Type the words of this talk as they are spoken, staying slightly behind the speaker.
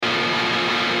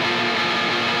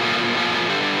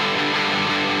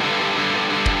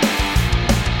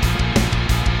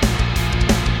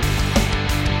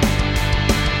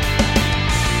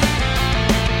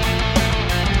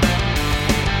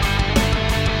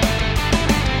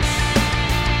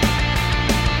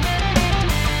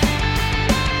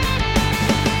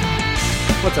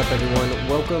What's up, everyone?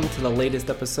 Welcome to the latest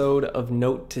episode of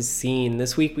Note to Scene.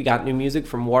 This week we got new music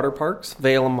from Waterparks,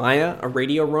 Veil of Maya, a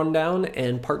radio rundown,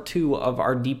 and part 2 of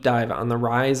our deep dive on the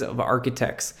rise of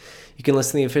Architects. You can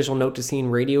listen to the official Note to Scene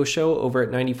radio show over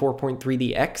at 94.3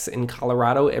 The X in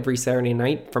Colorado every Saturday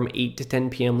night from 8 to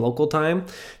 10 p.m. local time.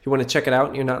 If you want to check it out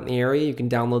and you're not in the area, you can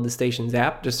download the station's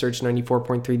app. Just search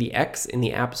 94.3 The X in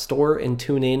the App Store and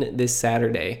tune in this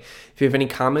Saturday. If you have any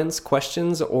comments,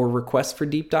 questions, or requests for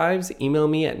deep dives, email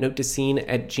me at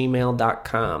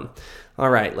notetoscene@gmail.com. All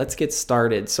right, let's get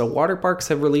started. So Waterparks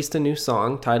have released a new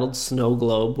song titled Snow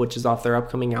Globe, which is off their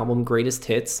upcoming album Greatest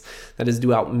Hits that is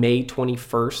due out May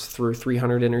 21st through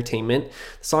 300 Entertainment.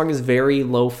 The song is very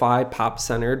lo-fi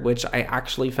pop-centered, which I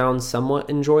actually found somewhat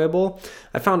enjoyable.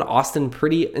 I found Austin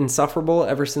pretty insufferable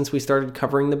ever since we started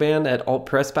covering the band at Alt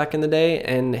Press back in the day,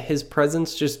 and his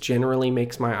presence just generally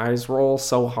makes my eyes roll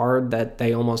so hard that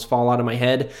they almost fall out of my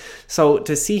head. So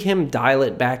to see him dial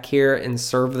it back here and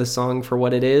serve the song for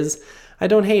what it is, I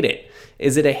don't hate it.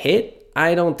 Is it a hit?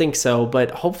 I don't think so,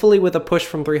 but hopefully with a push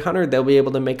from 300, they'll be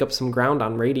able to make up some ground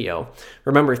on radio.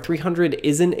 Remember, 300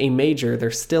 isn't a major,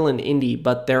 they're still an indie,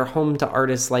 but they're home to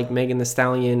artists like Megan Thee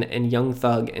Stallion and Young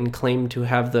Thug and claim to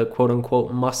have the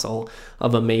quote-unquote muscle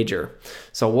of a major.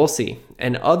 So we'll see.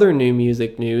 And other new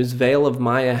music news, Veil of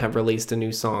Maya have released a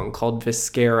new song called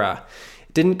Viscera.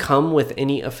 Didn't come with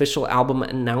any official album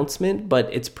announcement, but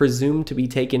it's presumed to be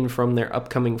taken from their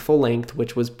upcoming full-length,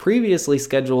 which was previously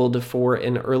scheduled for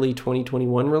an early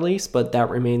 2021 release, but that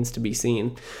remains to be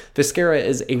seen. Viscera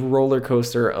is a roller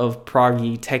coaster of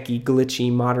proggy, techie, glitchy,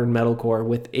 modern metalcore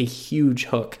with a huge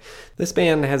hook. This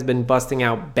band has been busting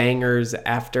out bangers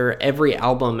after every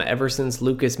album ever since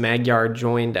Lucas Magyar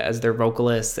joined as their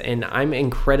vocalist, and I'm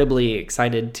incredibly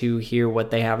excited to hear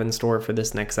what they have in store for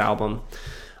this next album.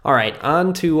 All right,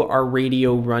 on to our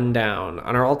radio rundown.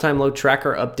 On our all-time low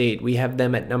tracker update, we have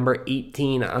them at number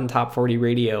 18 on Top 40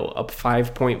 Radio, up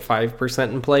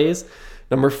 5.5% in plays.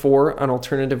 Number 4 on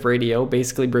alternative radio,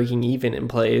 basically breaking even in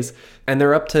plays. And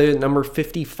they're up to number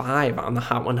 55 on the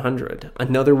Hot 100.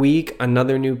 Another week,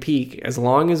 another new peak. As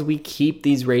long as we keep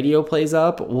these radio plays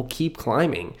up, we'll keep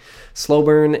climbing. Slow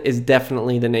burn is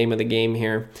definitely the name of the game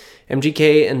here.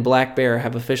 MGK and Black Bear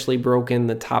have officially broken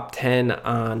the top 10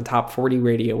 on Top 40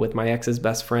 Radio with My Ex's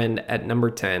Best Friend at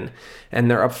number 10, and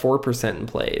they're up 4% in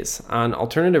plays. On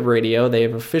alternative radio, they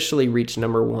have officially reached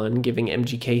number 1, giving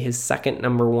MGK his second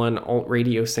number 1 alt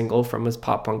radio single from his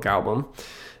pop punk album.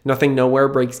 Nothing Nowhere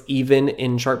breaks even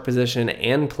in chart position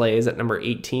and plays at number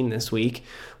 18 this week,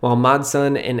 while Mod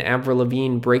Sun and Avril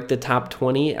Lavigne break the top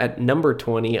 20 at number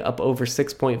 20, up over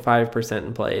 6.5%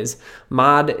 in plays.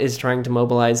 Mod is trying to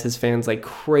mobilize his fans like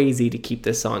crazy to keep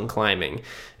this song climbing,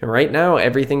 and right now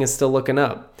everything is still looking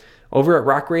up. Over at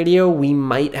Rock Radio, we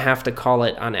might have to call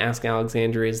it on Ask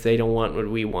Alexandria's They Don't Want What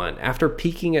We Want. After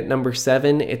peaking at number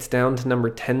 7, it's down to number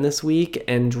 10 this week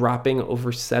and dropping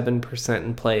over 7%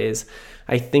 in plays.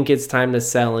 I think it's time to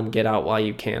sell and get out while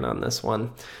you can on this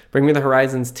one. Bring Me the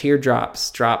Horizon's Teardrops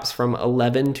drops from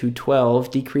 11 to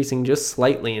 12, decreasing just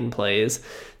slightly in plays.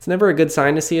 It's never a good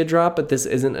sign to see a drop, but this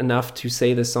isn't enough to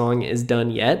say the song is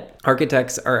done yet.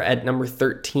 Architects are at number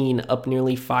 13, up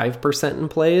nearly 5% in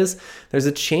plays. There's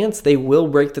a chance they will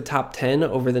break the top 10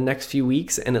 over the next few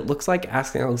weeks, and it looks like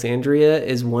Ask Alexandria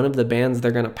is one of the bands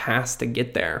they're going to pass to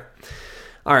get there.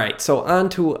 All right, so on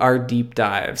to our deep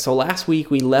dive. So last week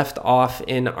we left off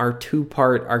in our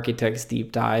 2-part Architects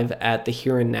deep dive at the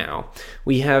Here and Now.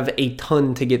 We have a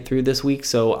ton to get through this week,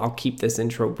 so I'll keep this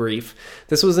intro brief.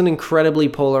 This was an incredibly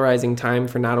polarizing time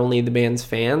for not only the band's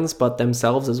fans, but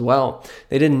themselves as well.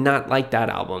 They did not like that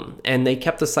album, and they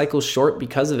kept the cycle short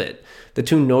because of it. The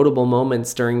 2 notable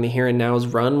moments during the Here and Now's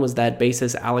run was that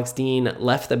bassist Alex Dean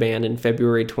left the band in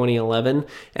February 2011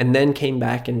 and then came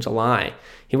back in July.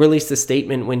 He released a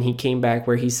statement when he came back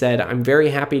where he said, "I'm very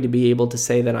happy to be able to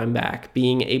say that I'm back.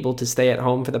 Being able to stay at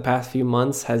home for the past few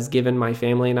months has given my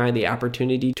family and I the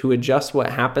opportunity to adjust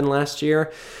what happened last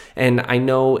year, and I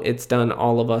know it's done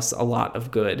all of us a lot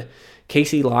of good."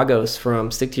 Casey Lagos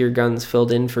from Stick to Your Guns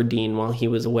filled in for Dean while he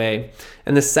was away.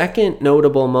 And the second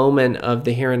notable moment of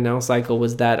the Here and Now cycle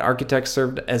was that Architects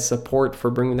served as support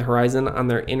for Bring Me the Horizon on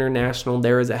their international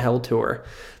There Is a Hell tour.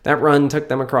 That run took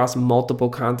them across multiple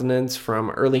continents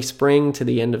from early spring to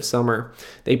the end of summer.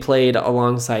 They played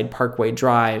alongside Parkway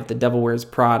Drive, The Devil Wears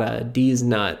Prada, D's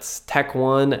Nuts, Tech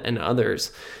One, and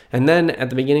others. And then at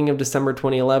the beginning of December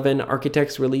 2011,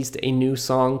 Architects released a new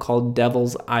song called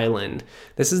Devil's Island.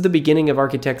 This is the beginning beginning of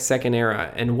Architect's second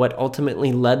era and what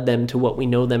ultimately led them to what we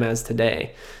know them as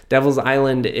today. Devil's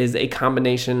Island is a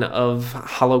combination of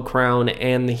Hollow Crown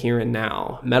and The Here and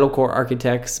Now. Metalcore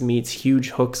Architects meets Huge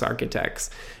Hooks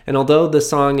Architects. And although the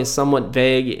song is somewhat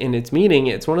vague in its meaning,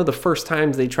 it's one of the first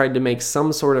times they tried to make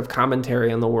some sort of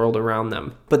commentary on the world around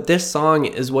them. But this song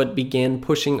is what began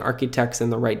pushing Architects in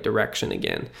the right direction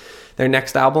again. Their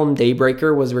next album,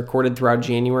 Daybreaker, was recorded throughout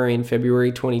January and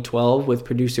February 2012 with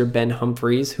producer Ben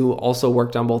Humphries, who also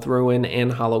worked on both Ruin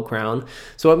and Hollow Crown.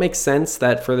 So it makes sense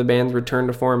that for the band's return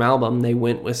to form album, they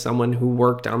went with someone who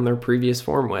worked on their previous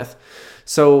form with.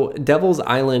 So Devil's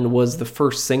Island was the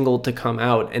first single to come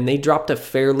out, and they dropped a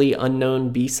fairly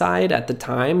unknown B-side at the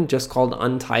time, just called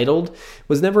Untitled. It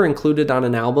was never included on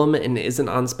an album and isn't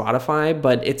on Spotify,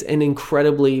 but it's an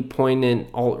incredibly poignant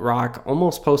alt-rock,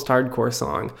 almost post-hardcore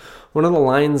song. One of the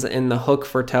lines in the hook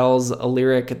foretells a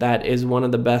lyric that is one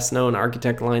of the best-known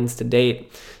Architect lines to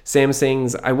date. Sam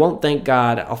sings, "I won't thank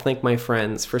God, I'll thank my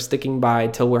friends for sticking by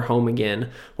till we're home again.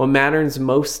 What matters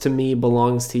most to me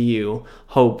belongs to you.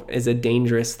 Hope is a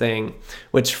dangerous thing,"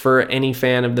 which for any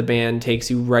fan of the band takes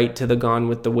you right to the Gone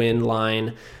with the Wind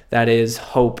line. That is,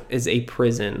 hope is a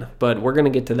prison, but we're going to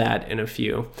get to that in a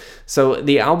few. So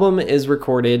the album is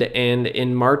recorded, and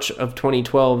in March of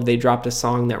 2012, they dropped a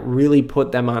song that really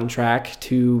put them on track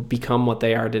to become what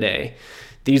they are today.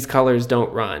 These Colors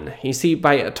Don't Run. You see,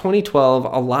 by 2012,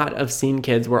 a lot of scene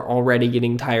kids were already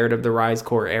getting tired of the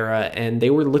Risecore era, and they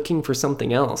were looking for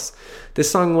something else. This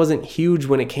song wasn't huge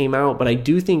when it came out, but I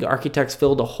do think Architects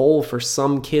filled a hole for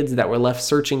some kids that were left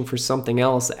searching for something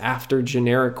else after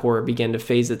genericore began to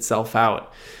phase itself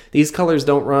out. These Colors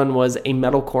Don't Run was a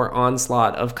metalcore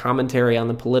onslaught of commentary on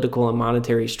the political and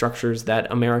monetary structures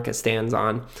that America stands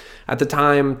on. At the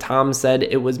time, Tom said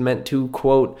it was meant to,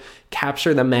 quote,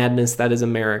 capture the madness that is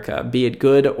America, be it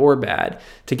good or bad,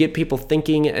 to get people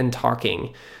thinking and talking.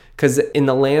 Because in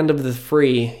the land of the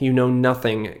free, you know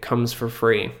nothing comes for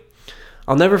free.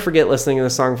 I'll never forget listening to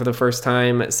the song for the first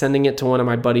time, sending it to one of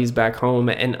my buddies back home,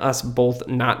 and us both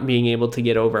not being able to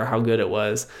get over how good it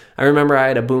was. I remember I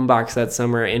had a boombox that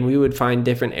summer, and we would find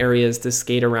different areas to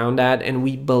skate around at, and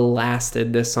we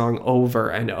blasted this song over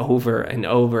and over and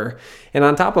over. And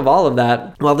on top of all of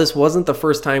that, while this wasn't the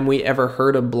first time we ever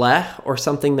heard a bleh or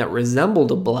something that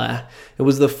resembled a bleh, it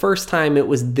was the first time it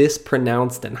was this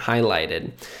pronounced and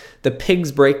highlighted. The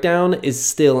Pigs breakdown is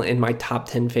still in my top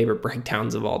 10 favorite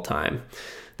breakdowns of all time.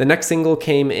 The next single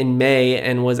came in May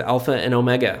and was Alpha and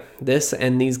Omega. This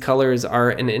and These Colors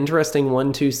are an interesting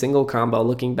 1-2 single combo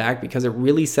looking back because it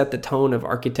really set the tone of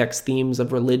Architect's themes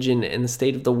of religion and the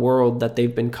state of the world that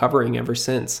they've been covering ever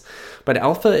since. But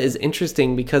Alpha is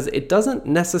interesting because it doesn't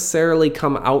necessarily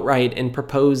come outright and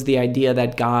propose the idea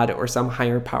that God or some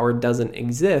higher power doesn't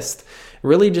exist. It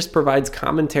really just provides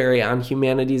commentary on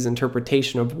humanity's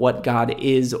interpretation of what God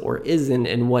is or isn't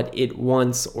and what it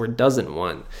wants or doesn't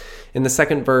want. In the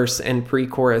second verse and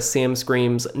pre-chorus, Sam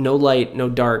screams, "No light, no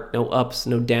dark, no ups,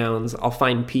 no downs. I'll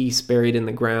find peace buried in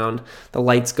the ground. The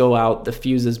lights go out, the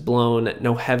fuse is blown.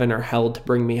 No heaven or hell to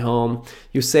bring me home.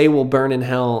 You say we'll burn in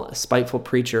hell. Spiteful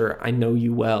preacher, I know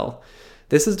you well."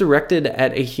 This is directed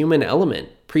at a human element,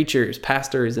 preachers,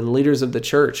 pastors, and leaders of the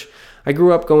church. I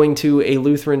grew up going to a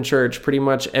Lutheran church pretty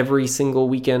much every single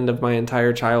weekend of my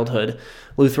entire childhood.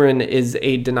 Lutheran is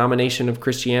a denomination of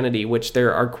Christianity, which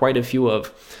there are quite a few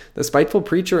of. The spiteful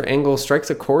preacher angle strikes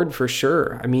a chord for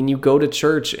sure. I mean, you go to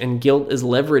church and guilt is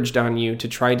leveraged on you to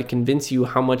try to convince you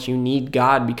how much you need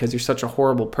God because you're such a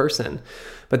horrible person.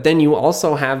 But then you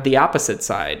also have the opposite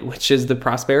side, which is the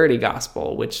prosperity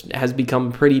gospel, which has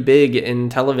become pretty big in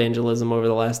televangelism over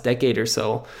the last decade or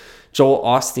so. Joel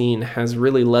Osteen has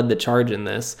really led the charge in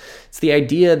this. It's the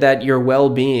idea that your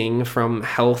well-being, from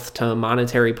health to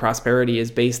monetary prosperity, is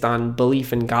based on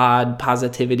belief in God,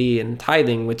 positivity, and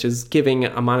tithing, which is giving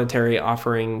a monetary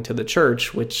offering to the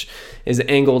church, which is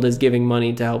angled as giving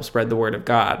money to help spread the word of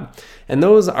God. And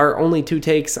those are only two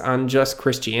takes on just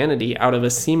Christianity out of a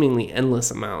seemingly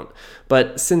endless amount.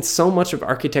 But since so much of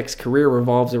Architect's career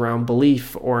revolves around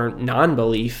belief or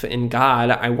non-belief in God,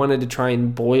 I wanted to try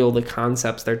and boil the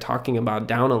concepts they're talking about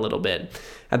down a little bit.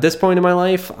 At this point in my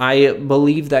life, I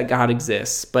believe that God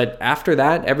exists, but after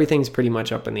that, everything's pretty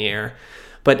much up in the air.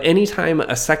 But anytime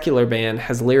a secular band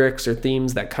has lyrics or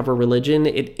themes that cover religion,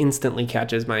 it instantly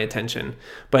catches my attention.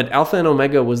 But Alpha and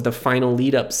Omega was the final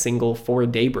lead-up single for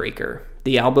Daybreaker.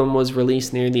 The album was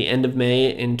released near the end of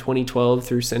May in 2012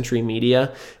 through Century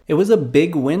Media. It was a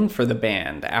big win for the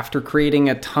band after creating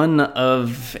a ton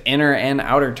of inner and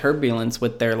outer turbulence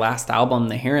with their last album,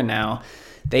 The Here and Now.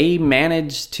 they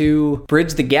managed to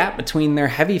bridge the gap between their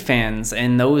heavy fans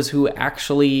and those who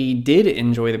actually did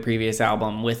enjoy the previous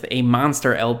album with a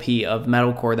monster LP of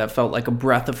metalcore that felt like a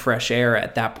breath of fresh air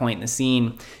at that point in the scene.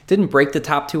 It didn't break the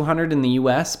top 200 in the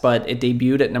US, but it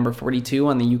debuted at number 42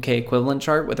 on the UK equivalent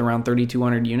chart with around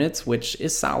 3,200 units, which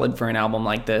is solid for an album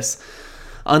like this.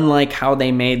 Unlike how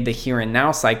they made the Here and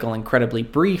Now cycle incredibly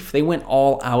brief, they went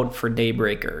all out for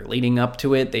Daybreaker. Leading up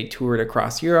to it, they toured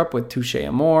across Europe with Touche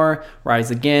Amore, Rise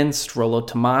Against, Rollo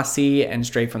Tomasi, and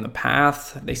Stray from the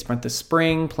Path. They spent the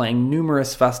spring playing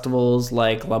numerous festivals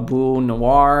like La Boue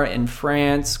Noire in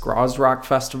France, Graz Rock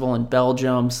Festival in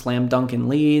Belgium, Slam Dunk in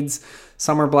Leeds,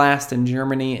 Summer Blast in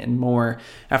Germany, and more.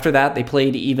 After that, they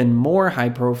played even more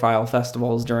high-profile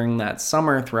festivals during that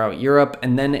summer throughout Europe,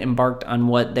 and then embarked on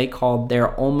what they called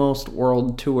their Almost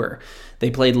World Tour.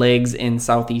 They played legs in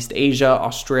Southeast Asia,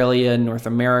 Australia, North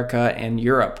America, and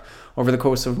Europe over the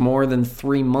course of more than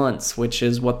 3 months, which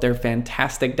is what their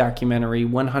fantastic documentary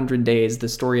 100 Days, The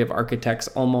Story of Architects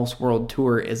Almost World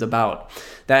Tour is about.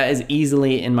 That is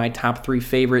easily in my top 3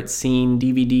 favorite scene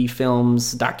DVD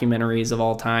films, documentaries of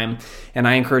all time, and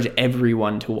I encourage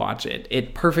everyone to watch it.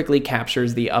 It perfectly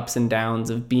captures the ups and downs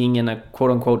of being in a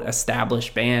quote-unquote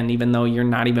established band, even though you're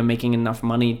not even making enough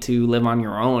money to live on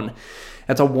your own.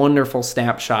 That's a wonderful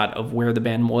snapshot of where the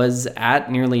band was at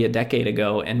nearly a decade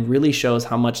ago and really shows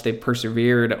how much they've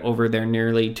persevered over their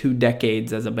nearly 2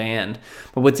 decades as a band.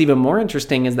 But what's even more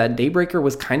interesting is that Daybreaker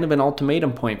was kind of an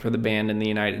ultimatum point for the band in the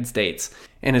United States.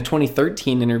 In a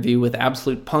 2013 interview with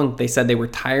Absolute Punk, they said they were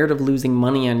tired of losing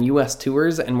money on US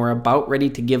tours and were about ready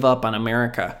to give up on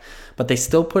America. But they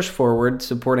still pushed forward,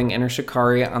 supporting Enter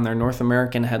Shikari on their North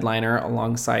American headliner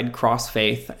alongside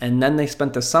Crossfaith, and then they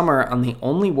spent the summer on the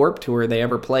only Warped Tour they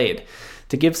ever played.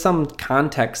 To give some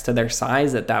context to their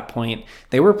size at that point,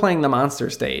 they were playing the Monster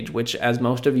Stage, which, as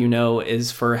most of you know,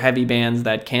 is for heavy bands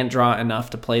that can't draw enough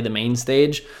to play the main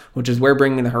stage, which is where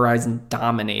Bring Me the Horizon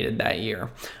dominated that year.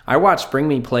 I watched Bring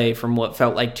Me play from what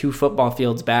felt like 2 football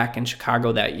fields back in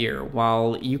Chicago that year,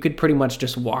 while you could pretty much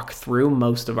just walk through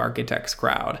most of Architect's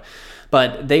crowd.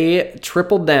 But they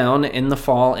tripled down in the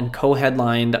fall and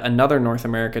co-headlined another North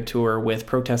America tour with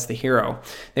Protest the Hero.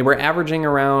 They were averaging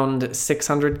around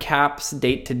 600 caps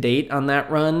date to date on that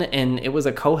run, and it was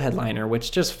a co-headliner,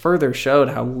 which just further showed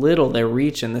how little their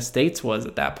reach in the States was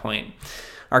at that point.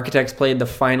 Architects played the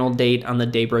final date on the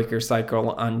Daybreaker cycle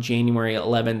on January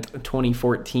 11th,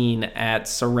 2014 at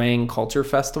Sarang Culture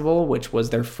Festival, which was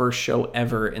their first show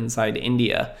ever inside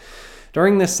India.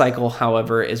 During this cycle,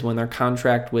 however, is when their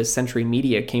contract with Century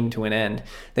Media came to an end.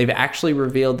 They've actually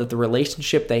revealed that the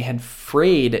relationship they had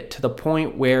frayed to the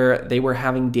point where they were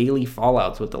having daily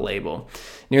fallouts with the label.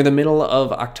 Near the middle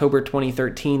of October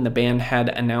 2013, the band had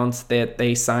announced that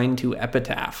they signed to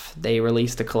Epitaph. They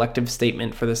released a collective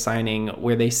statement for the signing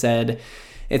where they said,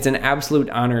 "It's an absolute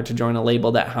honor to join a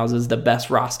label that houses the best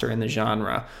roster in the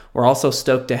genre. We're also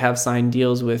stoked to have signed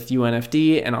deals with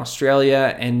UNFD in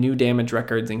Australia and New Damage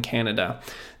Records in Canada.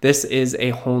 This is a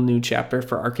whole new chapter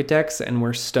for Architects, and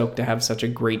we're stoked to have such a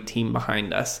great team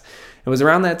behind us." It was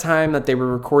around that time that they were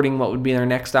recording what would be their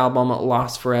next album,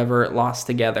 Lost Forever, Lost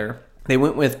Together. They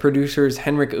went with producers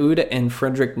Henrik Oud and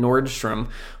Fredrik Nordstrom,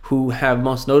 who have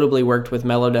most notably worked with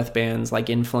melodeath bands like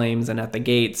In Flames and At the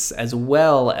Gates, as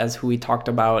well as who we talked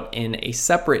about in a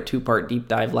separate 2-part deep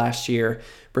dive last year,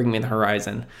 Bring Me the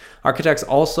Horizon. Architects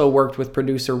also worked with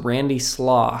producer Randy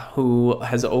Slaw, who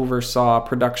has oversaw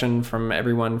production from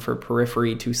everyone for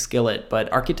Periphery to Skillet,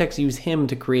 but Architects used him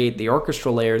to create the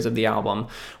orchestral layers of the album,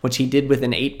 which he did with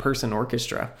an 8-person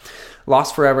orchestra.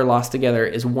 Lost Forever, Lost Together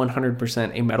is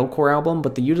 100% a metalcore album,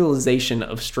 but the utilization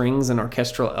of strings and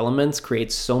orchestral elements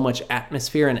creates so much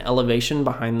atmosphere and elevation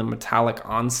behind the metallic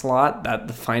onslaught that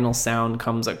the final sound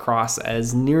comes across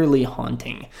as nearly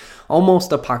haunting,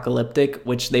 almost apocalyptic,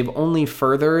 which they've only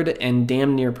furthered and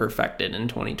damn near perfected in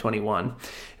 2021.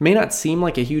 It may not seem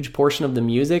like a huge portion of the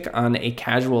music on a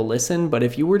casual listen, but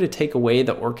if you were to take away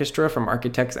the orchestra from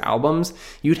Architects' albums,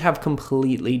 you'd have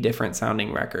completely different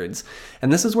sounding records.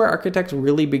 And this is where Architects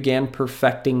really began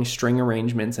perfecting string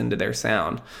arrangements into their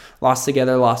sound. Lost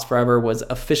Together, Lost Forever was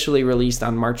officially released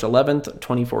on March 11th,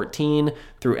 2014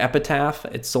 through Epitaph.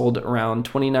 It sold around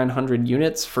 2,900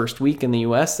 units first week in the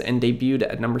US and debuted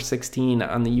at number 16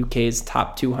 on the UK's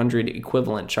top 200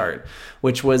 equivalent chart,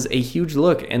 which was a huge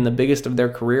look and the biggest of their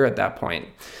career at that point.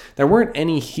 There weren't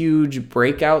any huge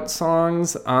breakout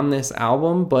songs on this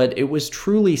album, but it was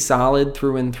truly solid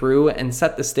through and through and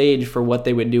set the stage for what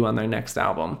they would do on their next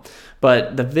album.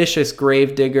 But the vicious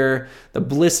Gravedigger, the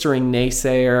blistering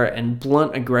Naysayer, and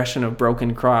blunt aggression of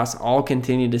Broken Cross all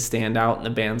continue to stand out in the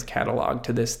band's catalog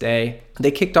to this day. They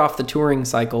kicked off the touring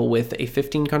cycle with a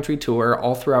 15-country tour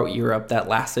all throughout Europe that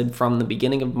lasted from the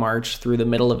beginning of March through the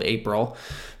middle of April.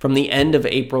 From the end of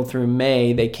April through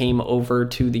May, they came over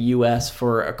to the US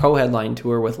for a co-headline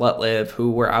tour with Let Live,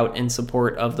 who were out in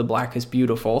support of The Black is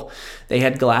Beautiful. They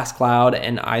had Glass Cloud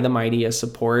and I the Mighty as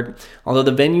support. Although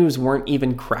the venues weren't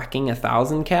even cracking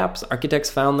 1,000 caps, Architects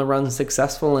found the run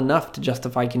successful enough to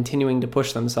justify continuing to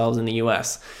push themselves in the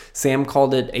US. Sam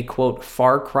called it a, quote,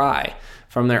 far cry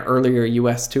from their earlier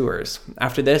US tours.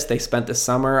 After this, they spent the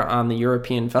summer on the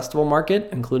European festival market,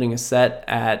 including a set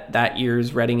at that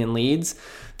year's Reading and Leeds.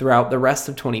 Throughout the rest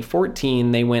of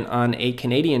 2014, they went on a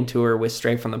Canadian tour with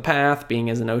Stray from the Path, Being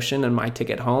as an Ocean, and My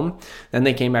Ticket Home. Then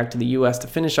they came back to the US to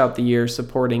finish out the year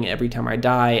supporting Every Time I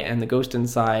Die and The Ghost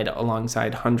Inside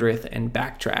alongside 100th and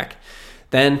Backtrack.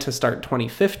 Then, to start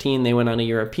 2015, they went on a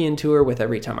European tour with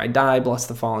Every Time I Die, Bless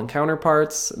the Fallen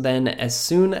counterparts. Then, as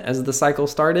soon as the cycle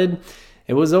started,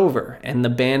 it was over, and the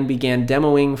band began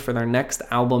demoing for their next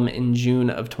album in June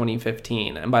of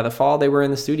 2015. And by the fall, they were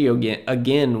in the studio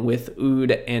again with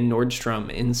Oud and Nordstrom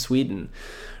in Sweden.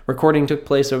 Recording took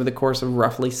place over the course of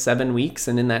roughly 7 weeks,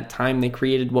 and in that time, they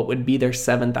created what would be their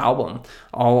 7th album,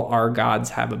 All Our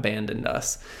Gods Have Abandoned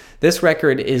Us. This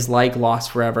record is like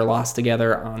Lost Forever, Lost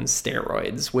Together on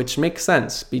steroids, which makes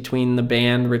sense between the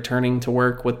band returning to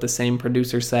work with the same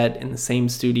producer set in the same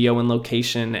studio and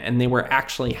location, and they were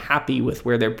actually happy with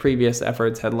where their previous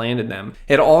efforts had landed them.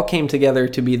 It all came together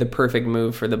to be the perfect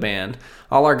move for the band.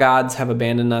 All Our Gods Have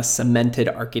Abandoned Us cemented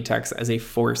Architects as a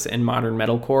force in modern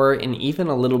metalcore and even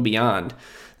a little beyond.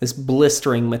 This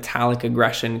blistering metallic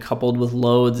aggression coupled with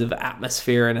loads of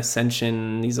atmosphere and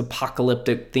ascension, these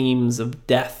apocalyptic themes of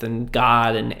death and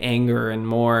God and anger and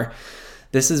more.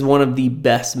 This is one of the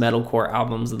best metalcore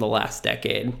albums of the last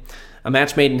decade. A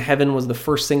Match Made in Heaven was the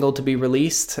first single to be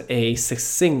released, a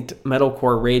succinct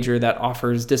metalcore rager that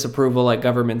offers disapproval at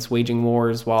governments waging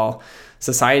wars while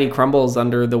society crumbles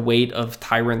under the weight of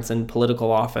tyrants in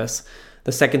political office.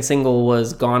 The second single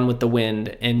was Gone with the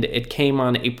Wind, and it came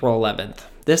on April 11th.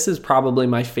 This is probably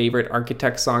my favorite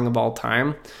Architects song of all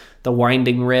time. The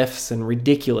winding riffs and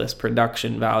ridiculous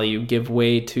production value give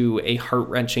way to a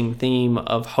heart-wrenching theme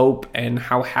of hope and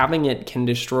how having it can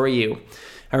destroy you.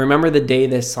 I remember the day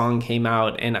this song came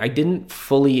out, and I didn't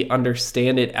fully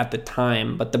understand it at the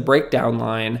time, but the breakdown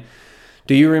line,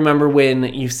 "Do you remember when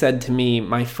you said to me,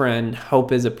 my friend,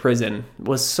 hope is a prison,"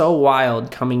 was so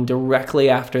wild, coming directly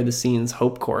after the scene's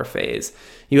hopecore phase.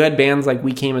 You had bands like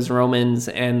We Came as Romans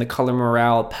and The Color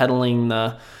Morale peddling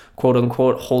the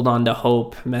quote-unquote hold on to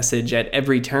hope message at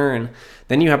every turn.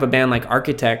 Then you have a band like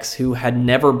Architects who had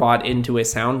never bought into a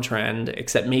sound trend,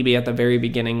 except maybe at the very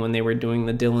beginning when they were doing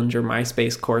the Dillinger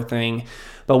MySpace core thing.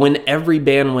 But when every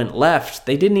band went left,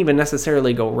 they didn't even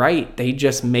necessarily go right. They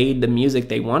just made the music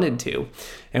they wanted to.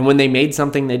 And when they made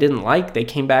something they didn't like, they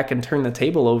came back and turned the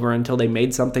table over until they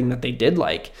made something that they did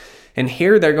like. And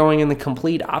here they're going in the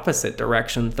complete opposite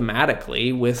direction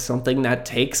thematically with something that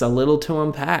takes a little to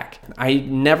unpack. I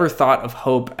never thought of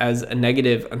hope as a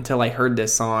negative until I heard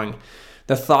this song.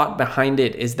 The thought behind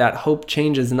it is that hope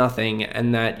changes nothing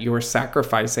and that you're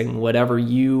sacrificing whatever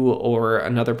you or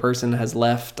another person has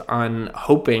left on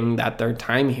hoping that their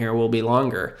time here will be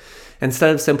longer.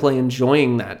 Instead of simply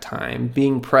enjoying that time,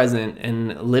 being present,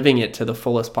 and living it to the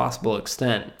fullest possible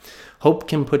extent, hope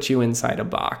can put you inside a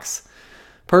box.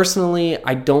 Personally,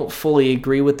 I don't fully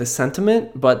agree with the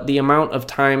sentiment, but the amount of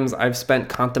times I've spent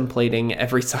contemplating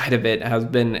every side of it has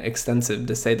been extensive,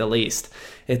 to say the least.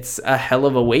 It's a hell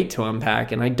of a weight to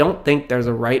unpack, and I don't think there's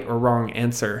a right or wrong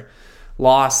answer.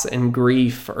 Loss and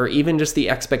grief, or even just the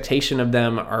expectation of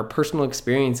them, are personal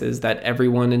experiences that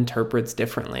everyone interprets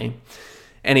differently.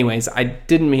 Anyways, I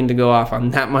didn't mean to go off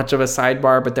on that much of a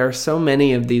sidebar, but there are so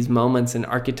many of these moments in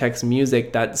Architects'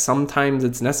 music that sometimes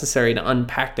it's necessary to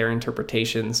unpack their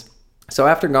interpretations. So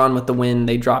after Gone with the Wind,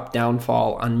 they dropped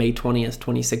Downfall on May 20th,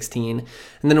 2016,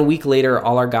 and then a week later,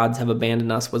 All Our Gods Have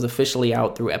Abandoned Us was officially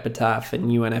out through Epitaph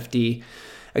and UNFD.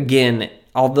 Again,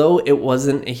 although it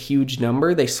wasn't a huge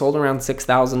number, they sold around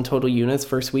 6,000 total units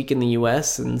first week in the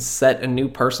US and set a new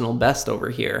personal best over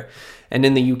here. And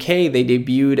in the UK, they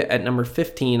debuted at number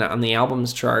 15 on the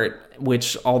albums chart,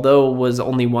 which, although was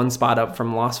only one spot up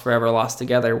from Lost Forever, Lost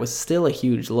Together, was still a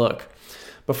huge look.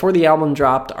 Before the album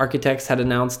dropped, Architects had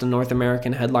announced a North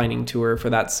American headlining tour for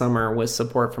that summer with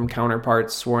support from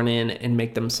counterparts Sworn In and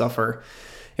Make Them Suffer.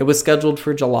 It was scheduled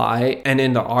for July and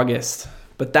into August,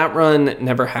 but that run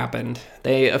never happened.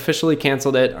 They officially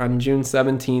canceled it on June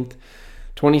 17th,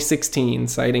 2016,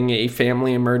 citing a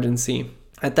family emergency.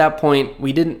 At that point,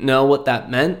 we didn't know what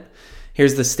that meant.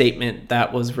 Here's the statement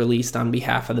that was released on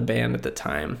behalf of the band at the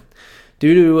time.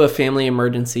 Due to a family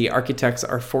emergency, Architects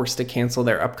are forced to cancel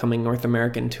their upcoming North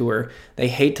American tour. They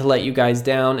hate to let you guys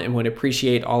down and would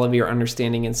appreciate all of your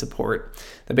understanding and support.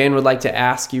 The band would like to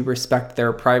ask you respect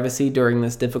their privacy during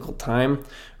this difficult time.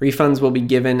 Refunds will be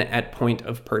given at point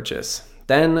of purchase.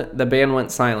 Then the band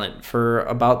went silent for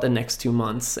about the next 2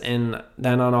 months, and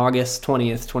then on August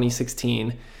 20th,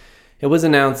 2016, it was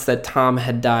announced that Tom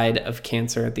had died of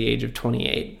cancer at the age of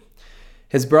 28.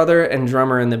 His brother and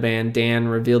drummer in the band, Dan,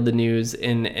 revealed the news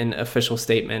in an official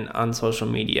statement on social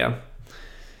media.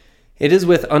 It is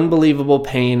with unbelievable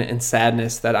pain and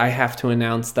sadness that I have to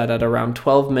announce that at around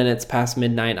 12 minutes past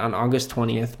midnight on August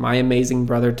 20th, my amazing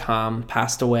brother Tom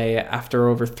passed away after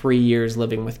over 3 years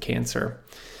living with cancer.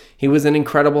 He was an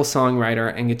incredible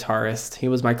songwriter and guitarist. He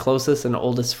was my closest and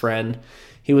oldest friend.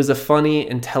 He was a funny,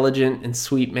 intelligent, and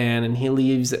sweet man, and he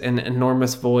leaves an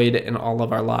enormous void in all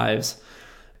of our lives.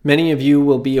 Many of you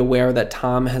will be aware that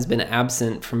Tom has been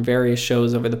absent from various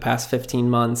shows over the past 15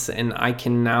 months, and I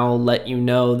can now let you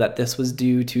know that this was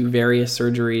due to various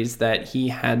surgeries that he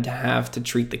had to have to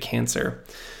treat the cancer.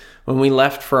 When we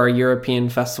left for our European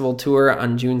festival tour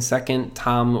on June 2nd,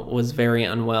 Tom was very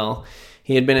unwell.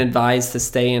 He had been advised to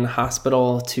stay in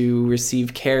hospital to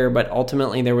receive care, but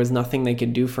ultimately there was nothing they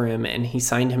could do for him, and he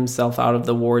signed himself out of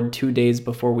the ward 2 days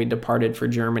before we departed for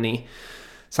Germany.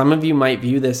 Some of you might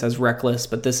view this as reckless,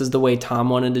 but this is the way Tom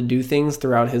wanted to do things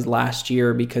throughout his last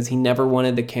year because he never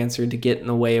wanted the cancer to get in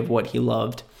the way of what he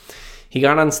loved. He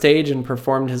got on stage and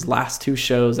performed his last 2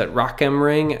 shows at Rock am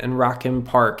Ring and Rock im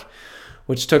Park,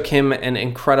 which took him an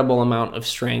incredible amount of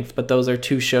strength, but those are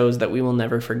 2 shows that we will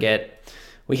never forget.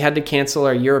 We had to cancel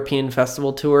our European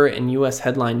festival tour and US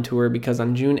headline tour because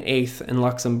on June 8th in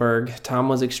Luxembourg, Tom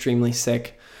was extremely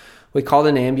sick. We called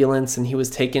an ambulance and he was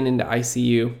taken into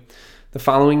ICU. The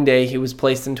following day, he was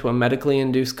placed into a medically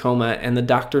induced coma, and the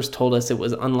doctors told us it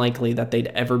was unlikely that they'd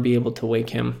ever be able to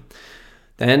wake him.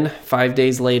 Then, 5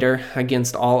 days later,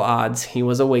 against all odds, he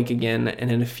was awake again,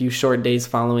 and in a few short days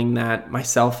following that,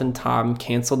 myself and Tom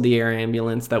canceled the air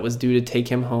ambulance that was due to take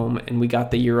him home, and we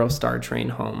got the Eurostar train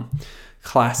home.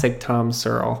 Classic Tom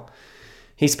Searle.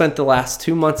 He spent the last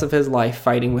 2 months of his life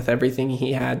fighting with everything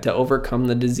he had to overcome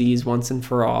the disease once and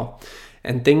for all.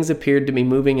 And things appeared to be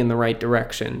moving in the right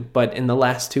direction, but in the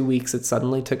last 2 weeks it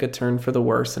suddenly took a turn for the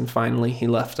worse, and finally he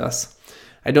left us.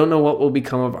 I don't know what will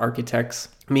become of Architects.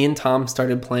 Me and Tom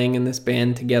started playing in this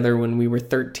band together when we were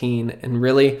 13, and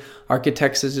really,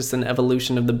 Architects is just an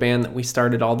evolution of the band that we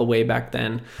started all the way back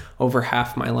then, over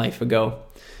half my life ago.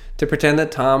 To pretend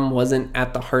that Tom wasn't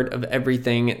at the heart of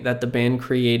everything that the band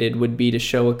created would be to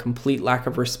show a complete lack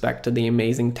of respect to the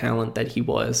amazing talent that he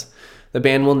was. The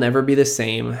band will never be the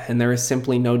same, and there is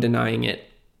simply no denying it.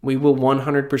 We will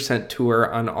 100%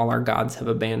 tour on All Our Gods Have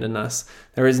Abandoned Us.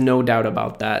 There is no doubt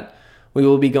about that. We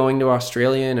will be going to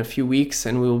Australia in a few weeks,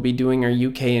 and we will be doing our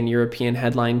UK and European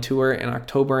headline tour in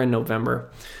October and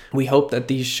November. We hope that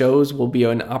these shows will be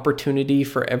an opportunity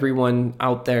for everyone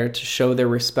out there to show their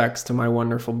respects to my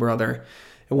wonderful brother.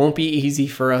 It won't be easy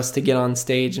for us to get on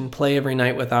stage and play every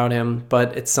night without him,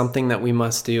 but it's something that we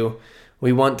must do.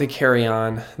 We want to carry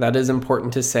on, that is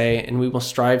important to say, and we will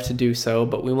strive to do so,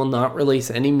 but we will not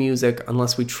release any music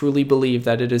unless we truly believe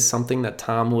that it is something that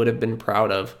Tom would have been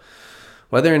proud of.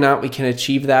 Whether or not we can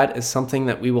achieve that is something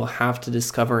that we will have to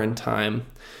discover in time.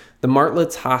 The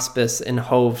Martlets Hospice in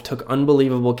Hove took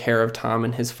unbelievable care of Tom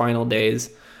in his final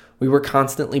days. We were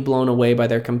constantly blown away by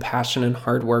their compassion and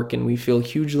hard work, and we feel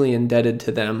hugely indebted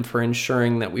to them for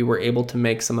ensuring that we were able to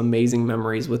make some amazing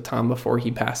memories with Tom before he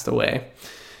passed away.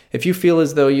 If you feel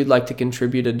as though you'd like to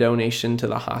contribute a donation to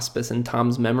the hospice in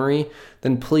Tom's memory,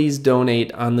 then please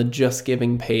donate on the Just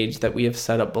Giving page that we have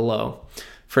set up below.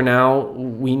 For now,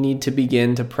 we need to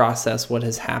begin to process what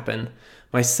has happened.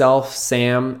 Myself,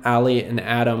 Sam, Ali, and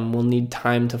Adam will need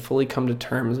time to fully come to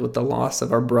terms with the loss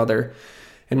of our brother,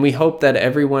 and we hope that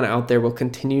everyone out there will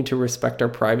continue to respect our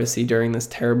privacy during this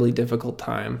terribly difficult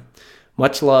time.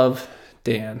 Much love,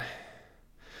 Dan.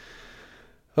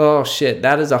 Oh shit,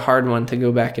 that is a hard one to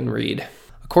go back and read.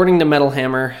 According to Metal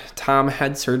Hammer, Tom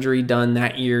had surgery done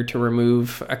that year to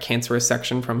remove a cancerous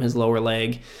section from his lower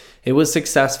leg. It was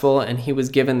successful and he was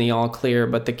given the all clear,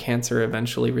 but the cancer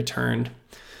eventually returned.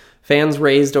 Fans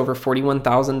raised over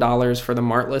 $41,000 for the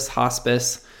Martlets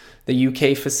Hospice, the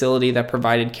UK facility that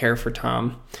provided care for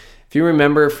Tom. If you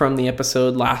remember from the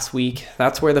episode last week,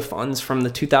 that's where the funds from the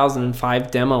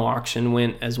 2005 demo auction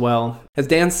went as well. As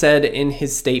Dan said in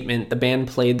his statement, the band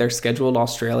played their scheduled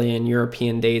Australian and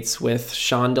European dates with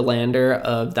Sean DeLander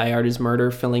of Die Artist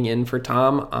Murder filling in for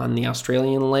Tom on the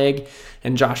Australian leg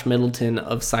and Josh Middleton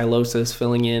of Sylosis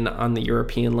filling in on the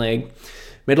European leg.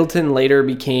 Middleton later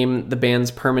became the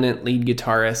band's permanent lead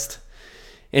guitarist.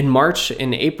 In March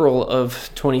and April of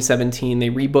 2017, they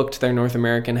rebooked their North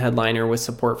American headliner with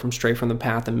support from Stray from the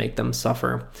Path and Make Them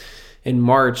Suffer. In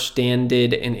March, Dan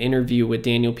did an interview with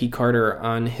Daniel P. Carter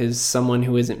on his Someone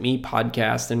Who Isn't Me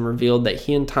podcast and revealed that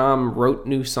he and Tom wrote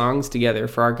new songs together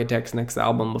for Architect's next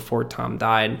album before Tom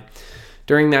died.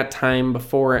 During that time,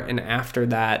 before and after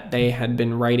that, they had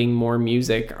been writing more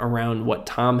music around what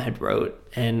Tom had wrote,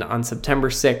 and on September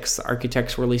 6th,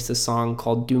 Architects released a song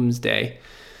called Doomsday.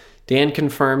 Dan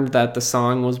confirmed that the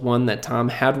song was one that Tom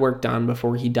had worked on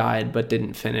before he died but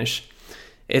didn't finish.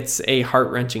 It's a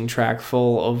heart-wrenching track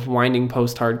full of winding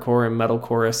post-hardcore and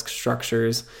metalcore-esque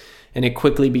structures, and it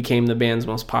quickly became the band's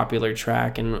most popular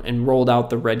track and rolled out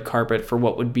the red carpet for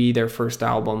what would be their first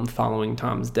album following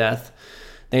Tom's death.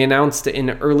 They announced in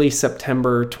early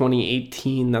September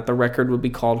 2018 that the record would be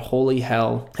called Holy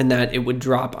Hell and that it would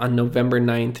drop on November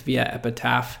 9th via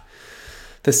Epitaph.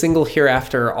 The single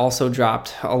Hereafter also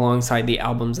dropped alongside the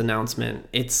album's announcement.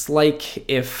 It's like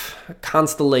if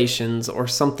constellations or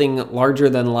something larger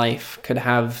than life could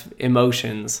have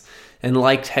emotions and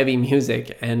liked heavy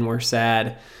music and were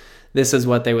sad. This is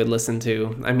what they would listen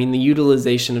to. I mean, the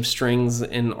utilization of strings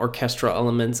and orchestral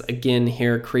elements again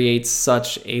here creates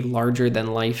such a larger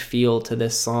than life feel to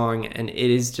this song, and it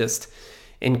is just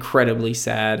incredibly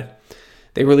sad.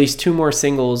 They released 2 more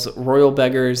singles, Royal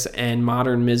Beggars and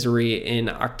Modern Misery, in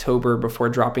October before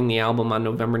dropping the album on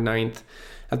November 9th.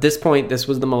 At this point, this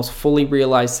was the most fully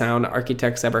realized sound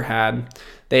Architects ever had.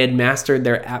 They had mastered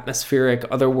their atmospheric,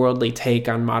 otherworldly take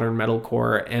on modern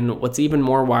metalcore, and what's even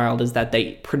more wild is that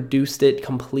they produced it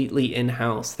completely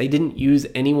in-house. They didn't use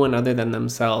anyone other than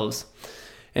themselves.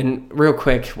 And real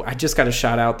quick, I just got to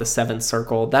shout out The Seventh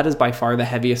Circle. That is by far the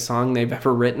heaviest song they've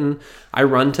ever written. I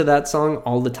run to that song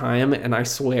all the time, and I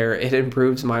swear it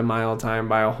improves my mile time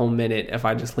by a whole minute if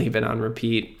I just leave it on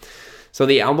repeat. So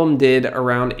the album did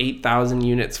around 8,000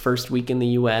 units first week in the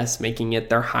US, making it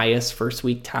their highest first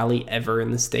week tally ever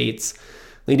in the States.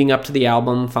 Leading up to the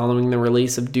album, following the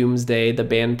release of Doomsday, the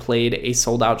band played a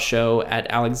sold-out show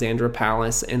at Alexandra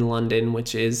Palace in London,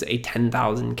 which is a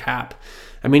 10,000 cap.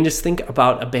 I mean, just think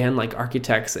about a band like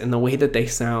Architects and the way that they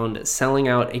sound selling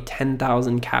out a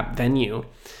 10,000 cap venue.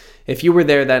 If you were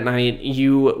there that night,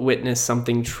 you witnessed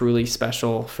something truly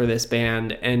special for this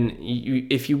band. And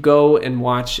if you go and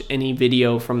watch any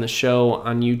video from the show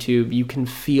on YouTube, you can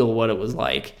feel what it was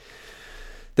like.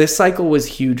 This cycle was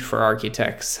huge for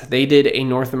Architects. They did a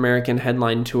North American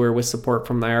headline tour with support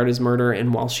from Thy Art Is Murder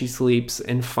and While She Sleeps,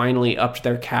 and finally upped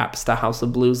their caps to House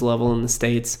of Blues level in the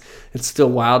States. It's still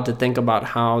wild to think about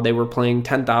how they were playing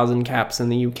 10,000 caps in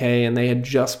the UK and they had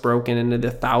just broken into the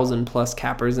 1,000 plus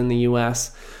cappers in the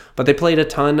US. But they played a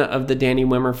ton of the Danny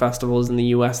Wimmer festivals in the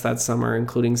US that summer,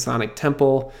 including Sonic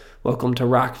Temple, Welcome to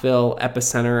Rockville,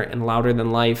 Epicenter, and Louder Than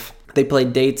Life. They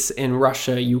played dates in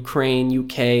Russia, Ukraine,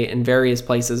 UK, and various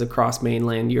places across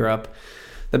mainland Europe.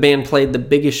 The band played the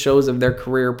biggest shows of their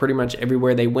career pretty much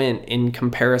everywhere they went in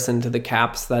comparison to the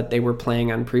caps that they were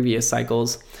playing on previous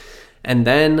cycles. And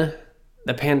then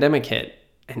the pandemic hit,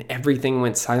 and everything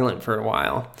went silent for a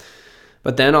while.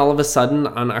 But then all of a sudden,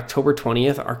 on October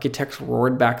 20th, Architects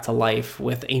roared back to life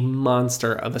with a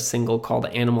monster of a single called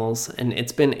Animals, and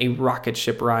it's been a rocket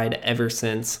ship ride ever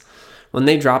since. When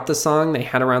they dropped the song, they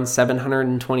had around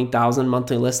 720,000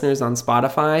 monthly listeners on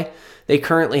Spotify. They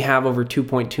currently have over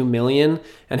 2.2 million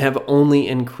and have only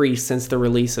increased since the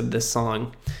release of this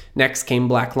song. Next came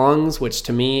Black Lungs, which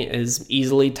to me is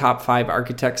easily top 5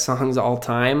 Architects songs all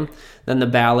time. Then the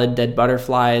ballad Dead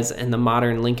Butterflies and the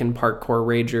modern Linkin Park core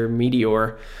rager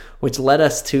Meteor, which led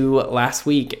us to last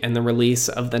week and the release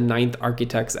of the 9th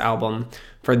Architects album,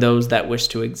 For Those That Wish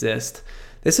to Exist.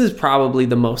 This is probably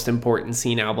the most important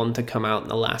scene album to come out in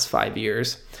the last 5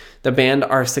 years. The band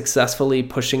are successfully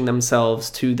pushing themselves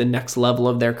to the next level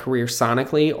of their career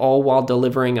sonically, all while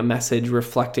delivering a message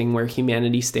reflecting where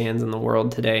humanity stands in the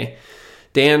world today.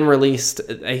 Dan released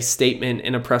a statement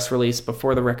in a press release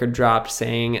before the record dropped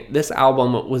saying, "This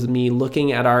album was me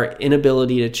looking at our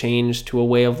inability to change to a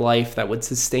way of life that would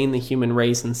sustain the human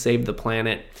race and save the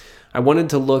planet. I wanted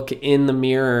to look in the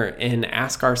mirror and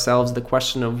ask ourselves the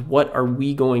question of what are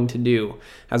we going to do,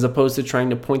 as opposed to trying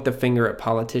to point the finger at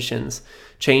politicians.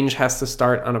 Change has to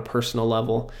start on a personal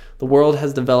level. The world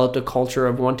has developed a culture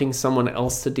of wanting someone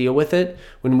else to deal with it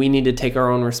when we need to take our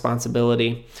own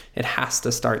responsibility. It has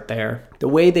to start there." The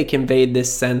way they conveyed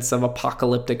this sense of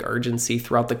apocalyptic urgency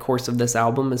throughout the course of this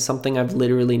album is something I've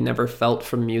literally never felt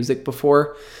from music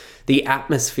before. The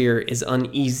atmosphere is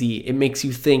uneasy. It makes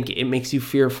you think. It makes you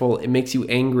fearful. It makes you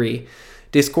angry.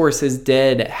 Discourse is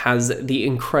Dead has the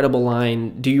incredible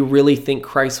line, "Do you really think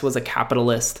Christ was a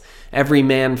capitalist? Every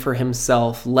man for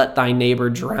himself, let thy neighbor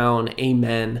drown,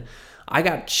 amen." I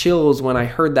got chills when I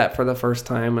heard that for the first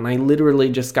time, and I literally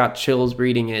just got chills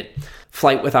reading it.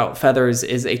 Flight Without Feathers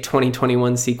is a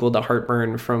 2021 sequel to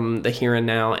Heartburn from the Here and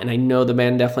Now, and I know the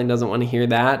band definitely doesn't want to hear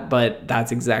that, but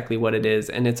that's exactly what it is,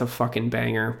 and it's a fucking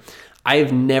banger.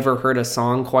 I've never heard a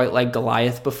song quite like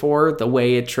Goliath before, the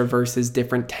way it traverses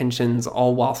different tensions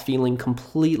all while feeling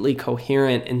completely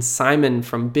coherent, and Simon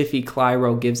from Biffy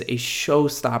Clyro gives a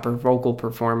showstopper vocal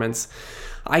performance.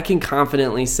 I can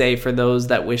confidently say For Those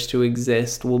That Wish to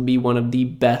Exist will be one of the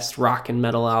best rock and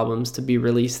metal albums to be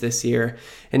released this year,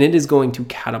 and it is going to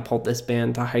catapult this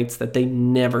band to heights that they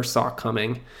never saw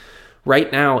coming.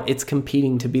 Right now, it's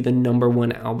competing to be the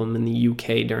 #1 album in the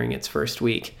UK during its first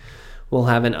week. We'll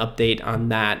have an update on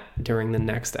that during the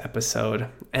next episode.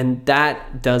 And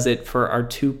that does it for our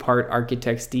 2-part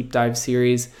Architects Deep Dive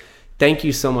series. Thank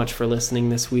you so much for listening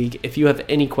this week. If you have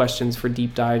any questions for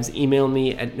deep dives, email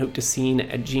me at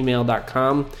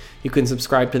notetoscene@gmail.com. You can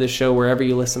subscribe to the show wherever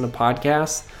you listen to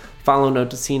podcasts. Follow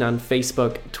Note to Scene on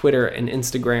Facebook, Twitter, and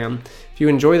Instagram. If you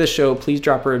enjoy the show, please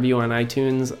drop a review on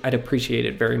iTunes. I'd appreciate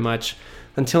it very much.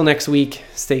 Until next week,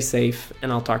 stay safe,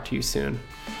 and I'll talk to you soon.